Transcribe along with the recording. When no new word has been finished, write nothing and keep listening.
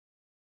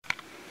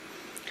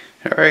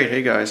Alright,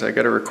 hey guys, I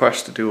got a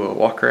request to do a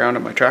walk around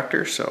of my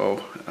tractor.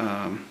 So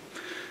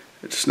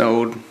it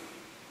snowed.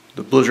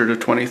 The blizzard of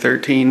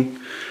 2013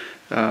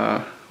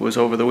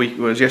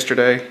 was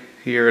yesterday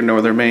here in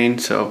northern Maine.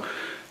 So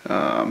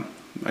I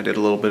did a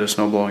little bit of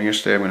snow blowing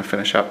yesterday. I'm going to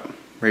finish up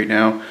right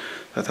now.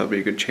 I thought it'd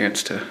be a good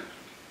chance to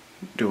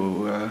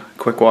do a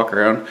quick walk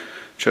around,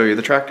 show you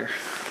the tractor.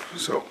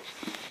 So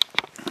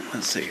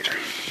let's see here.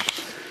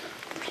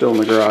 Still in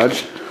the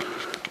garage,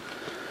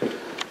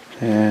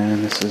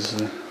 and this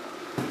is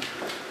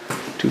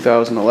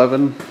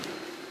 2011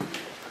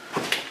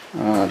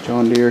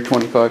 John Deere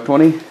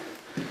 2520.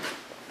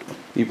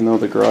 Even though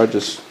the garage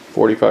is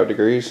 45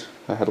 degrees,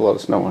 I had a lot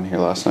of snow on here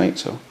last night,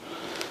 so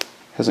it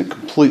hasn't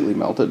completely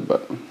melted,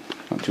 but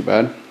not too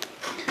bad.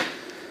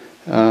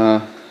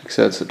 Like I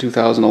said, it's a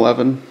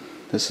 2011.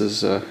 This is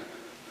so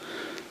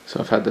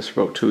I've had this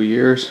for about 2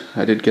 years.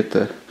 I did get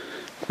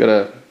I've got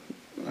a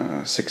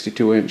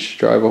 62-inch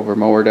drive-over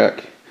mower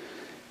deck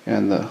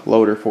and the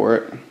loader for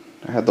it.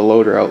 I had the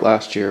loader out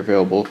last year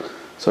available,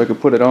 so I could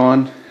put it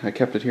on. I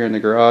kept it here in the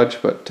garage,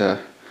 but I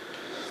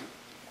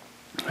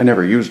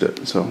never used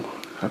it, so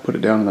I put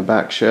it down in the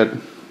back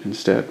shed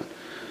instead.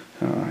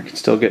 I can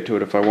still get to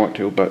it if I want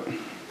to, but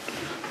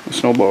the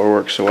snowblower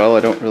works so well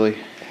I don't really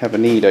have a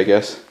need, I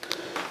guess.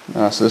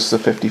 So this is a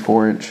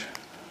 54-inch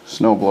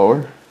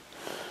snowblower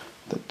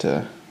that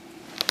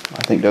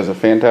I think does a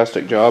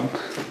fantastic job.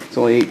 It's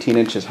only 18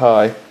 inches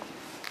high,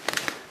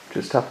 which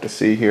is tough to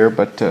see here,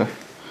 but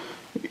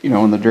you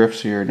know, in the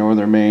drifts here in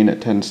northern Maine,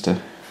 it tends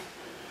to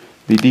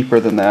be deeper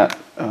than that.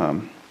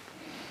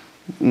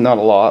 Not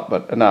a lot,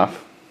 but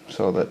enough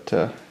so that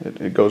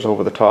it goes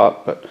over the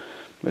top, but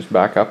just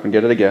back up and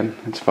get it again.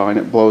 It's fine.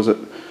 It blows it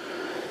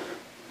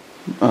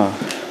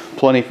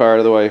plenty far out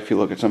of the way. If you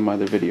look at some of my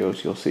other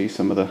videos, you'll see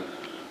some of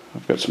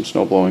I've got some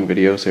snow blowing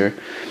videos here.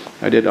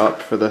 I did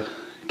opt for the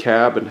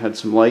cab and had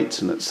some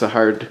lights, and it's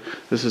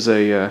this is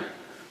the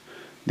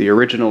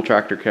original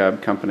tractor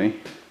cab company.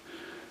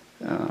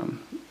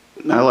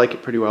 I like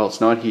it pretty well. It's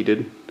not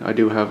heated. I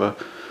do have a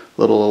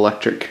little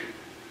electric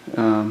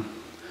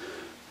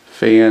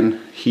fan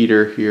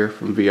heater here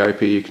from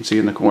VIP. You can see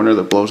in the corner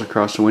that blows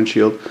across the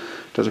windshield.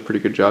 Does a pretty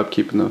good job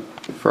keeping the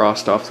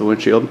frost off the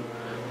windshield.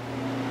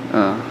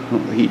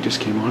 Oh, the heat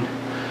just came on.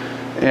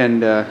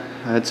 And I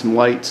had some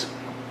lights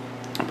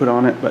put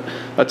on it, but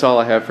that's all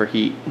I have for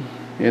heat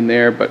in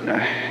there. But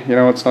you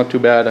know, it's not too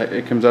bad.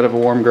 It comes out of a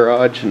warm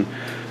garage, and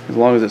as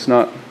long as it's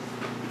not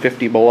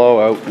 50 below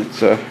out, it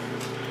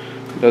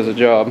does a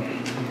job.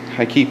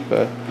 I keep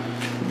a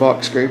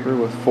box scraper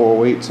with 4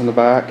 weights on the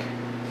back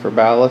for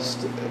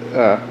ballast.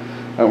 I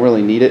don't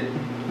really need it.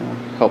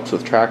 Helps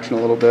with traction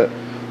a little bit.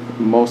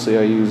 Mostly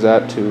I use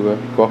that to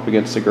go up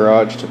against the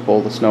garage to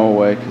pull the snow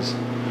away, because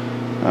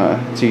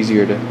it's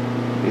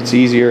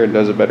easier and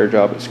does a better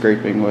job at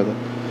scraping where the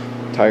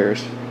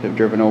tires have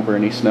driven over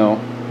any snow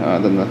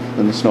than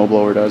the snow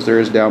blower does. There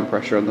is down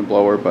pressure on the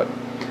blower, but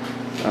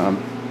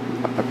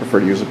I prefer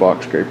to use a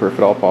box scraper if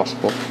at all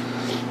possible.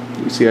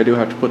 You see, I do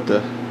have to put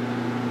the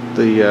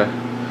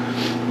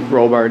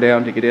roll bar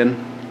down to get in.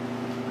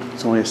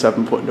 It's only a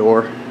 7-foot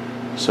door,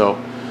 so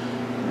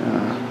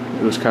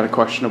it was kind of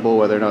questionable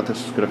whether or not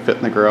this was going to fit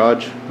in the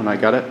garage when I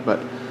got it,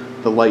 but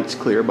the light's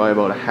clear by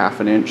about a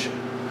 ½ inch.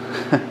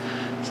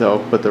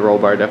 So, but the roll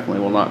bar definitely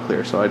will not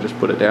clear, so I just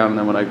put it down, and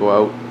then when I go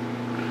out,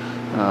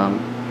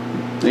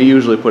 I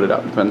usually put it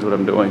up. Depends what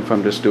I'm doing. If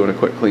I'm just doing a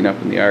quick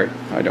cleanup in the yard,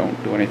 I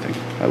don't do anything.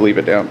 I leave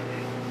it down.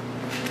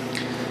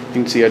 You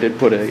can see I did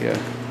put a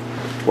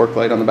work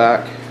light on the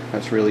back.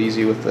 That's real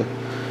easy with the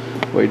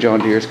way John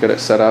Deere's got it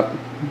set up.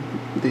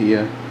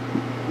 The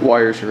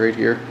wires are right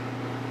here,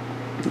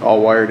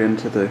 all wired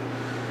into the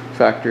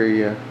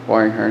factory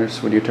wiring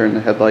harness. When you turn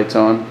the headlights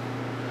on,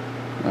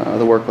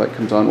 the work light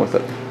comes on with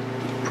it.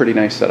 Pretty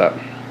nice setup.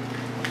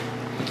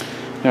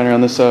 Down here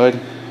on this side,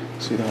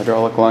 see the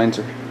hydraulic lines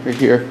are right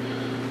here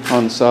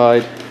on the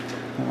side.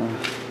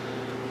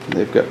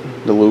 They've got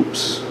the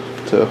loops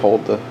to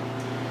hold the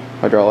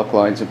hydraulic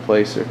lines in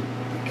place. They're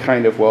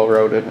kind of well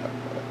routed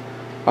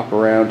up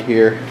around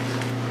here.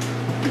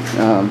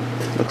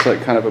 Looks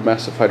like kind of a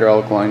mess of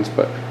hydraulic lines,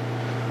 but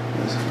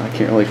I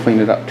can't really clean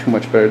it up too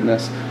much better than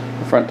this.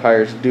 The front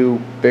tires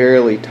do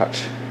barely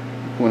touch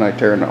when I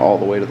turn all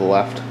the way to the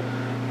left,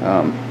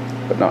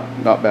 but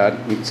not bad.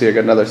 You can see I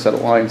got another set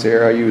of lines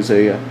here. I use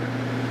a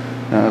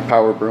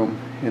power broom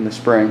in the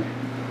spring,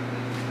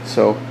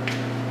 so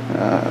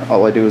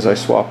all I do is I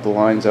swap the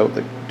lines out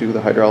that do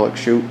the hydraulic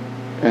chute,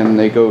 and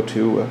they go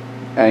to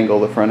angle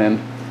the front end.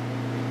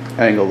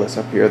 Angle this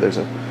up here. There's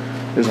a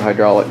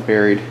hydraulic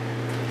buried.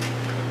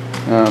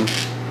 You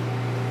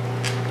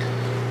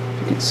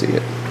can see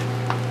it.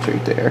 It's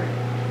right there.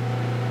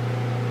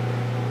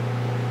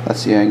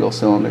 That's the angle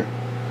cylinder.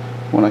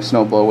 When I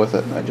snow blow with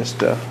it, I just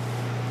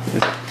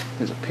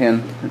there's a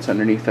pin that's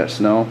underneath that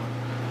snow,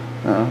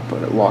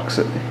 but it locks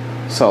it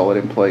solid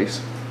in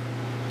place.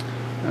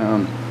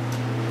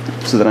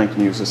 So then I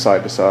can use the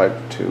side to side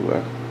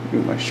to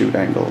do my chute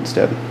angle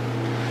instead.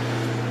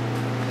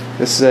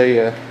 This is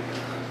a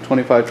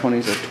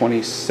 2520s are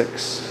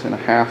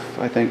 26.5,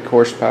 I think,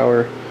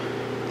 horsepower,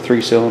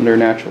 3-cylinder,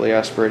 naturally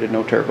aspirated,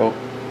 no turbo,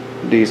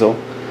 diesel.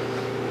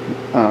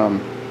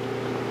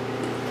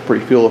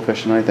 Pretty fuel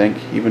efficient, I think.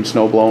 Even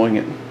snow blowing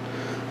at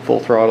full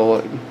throttle,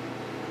 it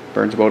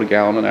burns about 1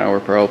 gallon an hour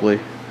probably.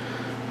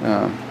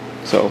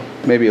 So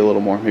maybe a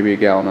little more, maybe 1.5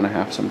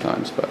 gallons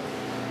sometimes, but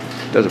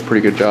it does a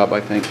pretty good job, I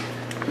think.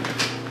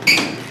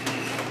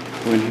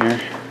 Go in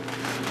here.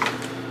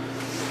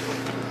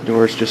 The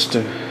doors just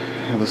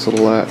have this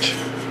little latch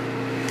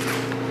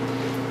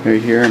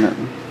right here, and it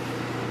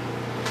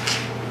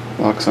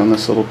locks on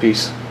this little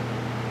piece.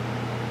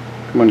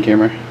 Come on,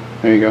 camera.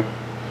 There you go.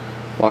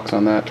 Locks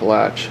on that to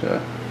latch.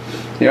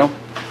 You know,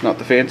 not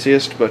the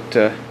fanciest, but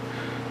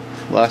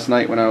last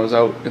night when I was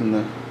out in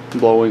the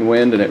blowing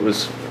wind and it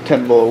was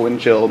 10 below wind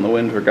chill and the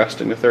winds were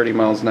gusting to 30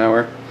 miles an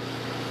hour,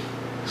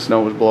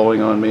 snow was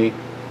blowing on me,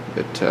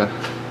 it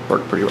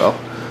worked pretty well.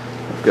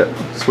 I've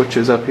got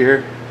switches up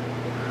here.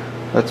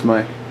 That's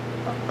my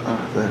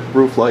the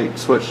roof light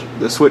switch,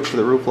 the switch for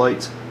the roof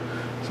lights,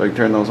 so I can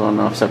turn those on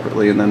and off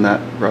separately, and then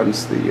that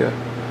runs the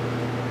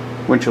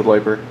windshield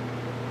wiper,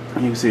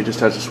 and you can see it just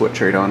has a switch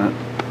right on it,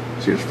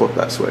 so you just flip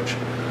that switch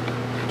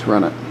to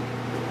run it.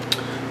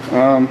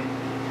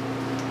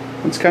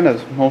 That's kind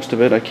of most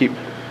of it. I keep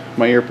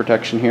my ear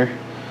protection here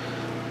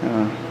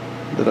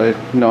that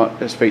I'm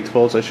not as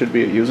faithful as I should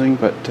be at using,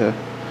 but I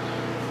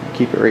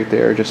keep it right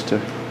there just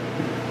to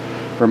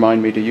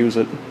remind me to use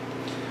it.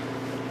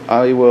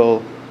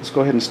 Let's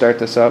go ahead and start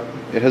this up.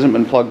 It hasn't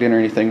been plugged in or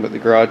anything, but the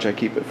garage I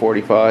keep at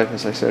 45,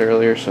 as I said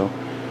earlier, so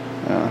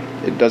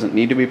it doesn't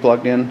need to be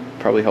plugged in.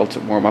 Probably helps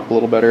it warm up a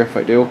little better if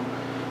I do.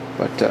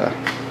 But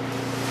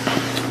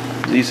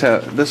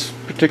this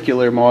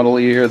particular model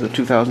here, the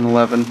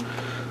 2011,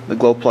 the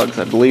glow plugs,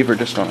 I believe, are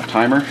just on a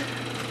timer.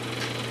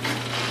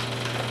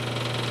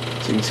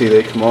 So you can see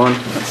they come on.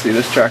 Let's see,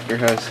 this tractor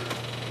has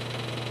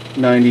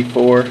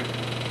 94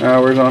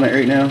 hours on it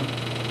right now.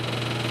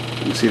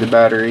 You can see the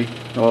battery,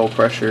 oil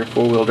pressure,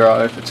 4-wheel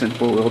drive. It's in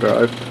 4-wheel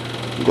drive.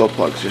 The glow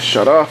plugs just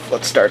shut off.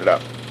 Let's start it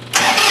up.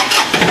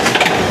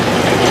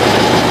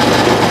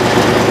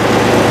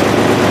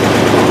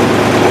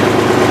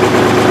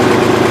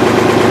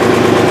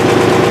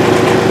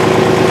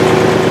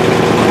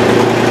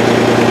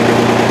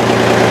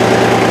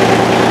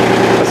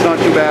 That's not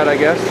too bad, I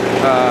guess.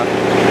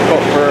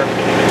 For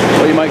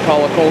what you might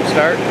call a cold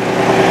start.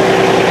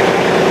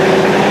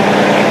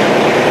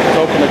 Let's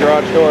open the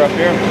garage door up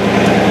here.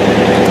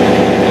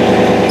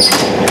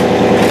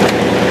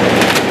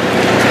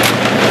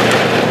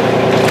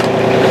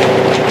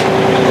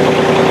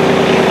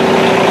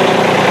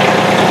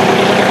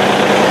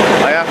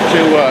 I have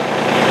to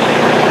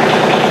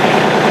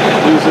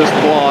use this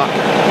block.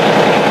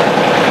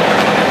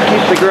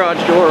 Keep the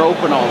garage door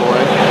open all the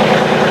way,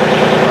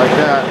 like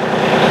that,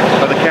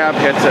 but the cab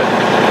hits it.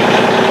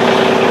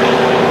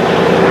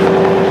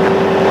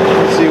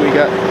 Let's see, we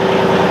got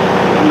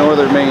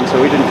northern Maine,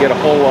 so we didn't get a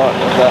whole lot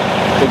of that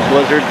big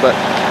blizzard, but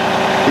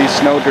these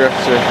snow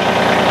drifts are,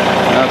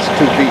 that's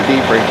 2 feet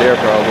deep right there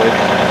probably.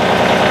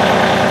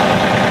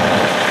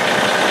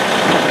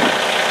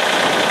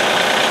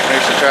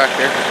 There's the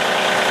tractor.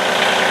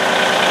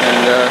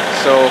 And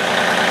so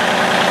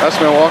that's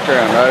my walk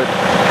around. If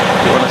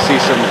you want to see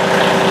some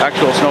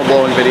actual snow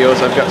blowing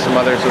videos, I've got some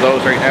others of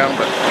those right now,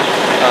 but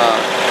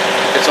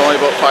it's only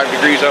about 5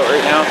 degrees out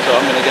right now, so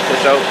I'm going to get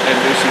this out and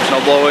do some snow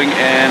blowing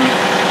and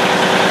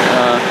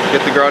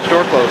get the garage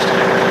door closed.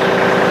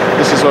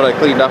 This is what I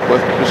cleaned up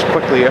with just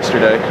quickly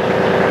yesterday,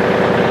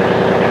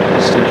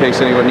 just in case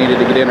anyone needed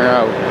to get in or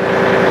out.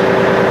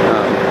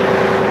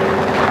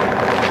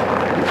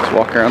 Let's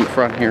walk around the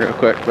front here real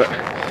quick, but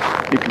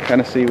you can kind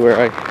of see where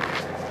I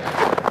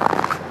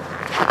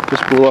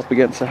just blew up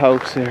against the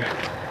house here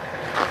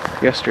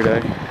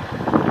yesterday.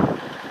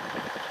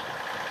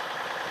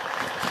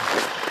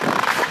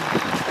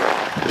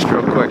 Just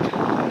real quick,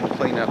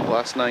 clean up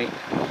last night,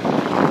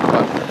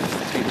 but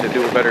need to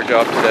do a better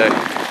job today.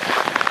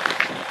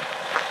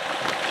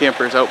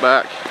 Camper's out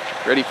back,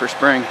 ready for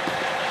spring.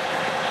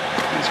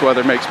 This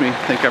weather makes me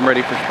think I'm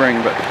ready for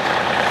spring, but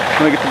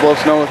when I get to blow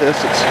snow with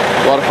this, it's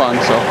a lot of fun,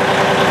 so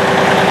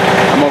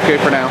I'm okay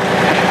for now.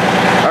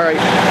 Alright,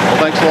 well,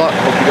 thanks a lot.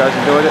 Hope you guys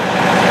enjoyed it.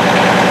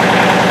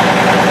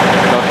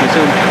 Talk to you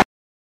soon.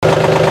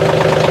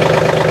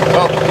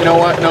 Well, you know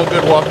what? No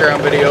good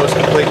walk-around video is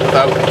complete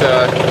without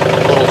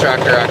little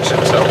tractor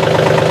action, so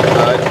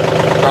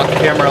brought the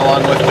camera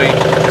along with me.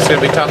 It's going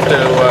to be tough to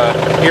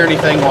hear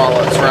anything while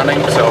it's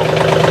running, so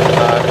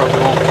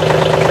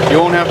you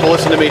won't have to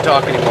listen to me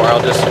talk anymore.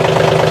 I'll just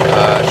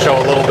show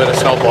a little bit of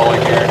snow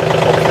blowing here.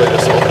 Hopefully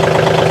this will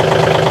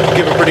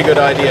give a pretty good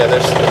idea.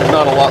 There's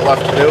not a lot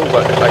left to do,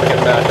 but I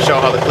can show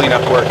how the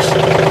cleanup works.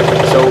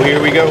 So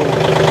here we go.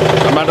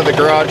 I'm out of the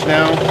garage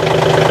now,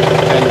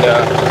 and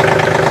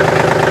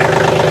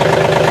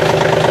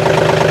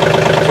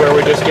where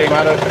we just came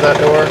out of that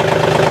door.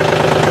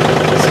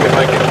 Let's see if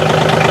I can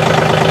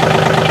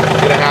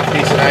get a half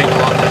decent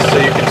angle on this so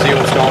you can see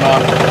what's going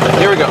on.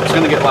 Here we go. It's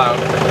going to get loud.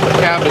 The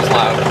cab is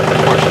loud,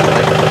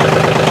 unfortunately.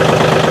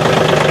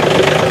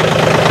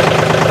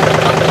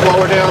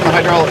 blower down, the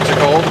hydraulics are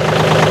cold.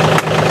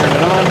 Turn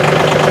it on,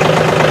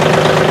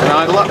 and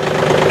idle up.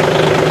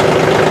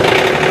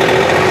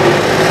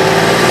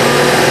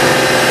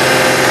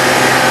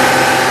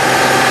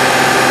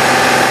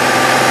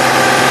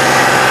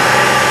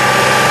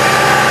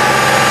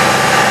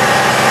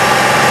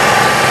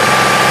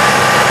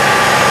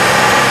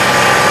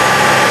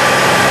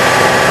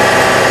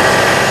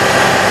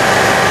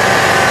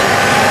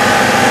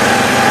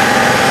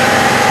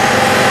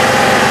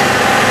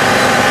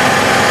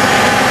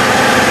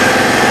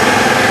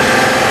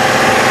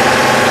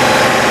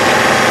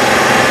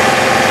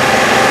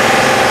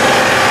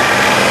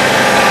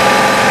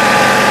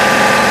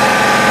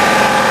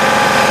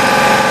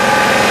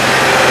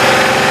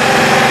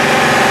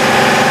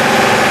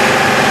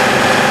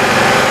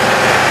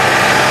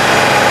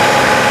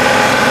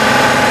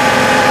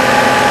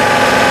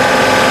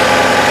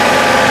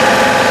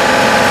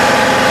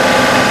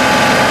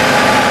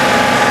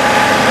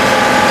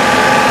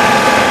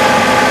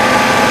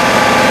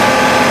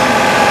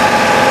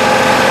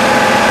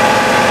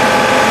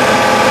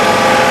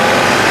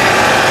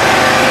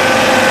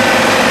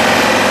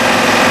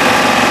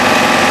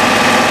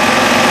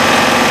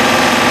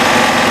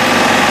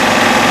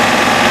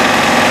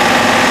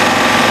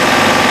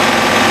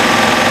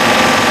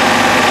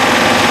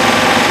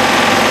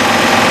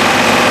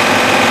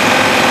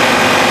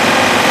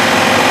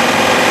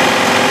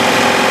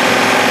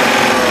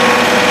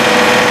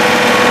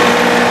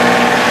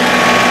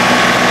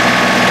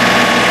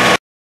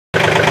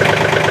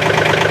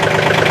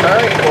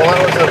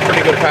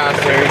 Good pass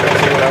there, you can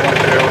see what I went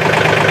through.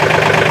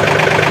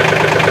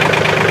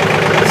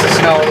 It's the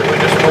snow that we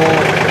just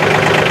moved,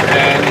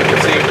 and you can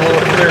see it blew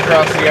it clear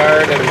across the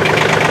yard and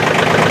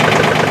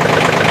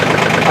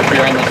up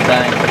here on this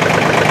bank.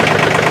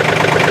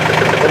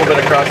 A little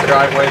bit across the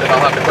driveway that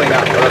I'll have to clean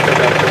up, but that's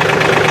okay.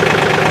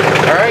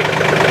 Alright,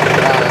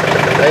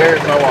 there's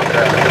my walk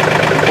around,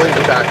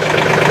 completely packed.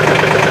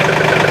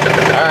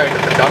 Alright,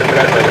 talk to you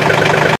guys later.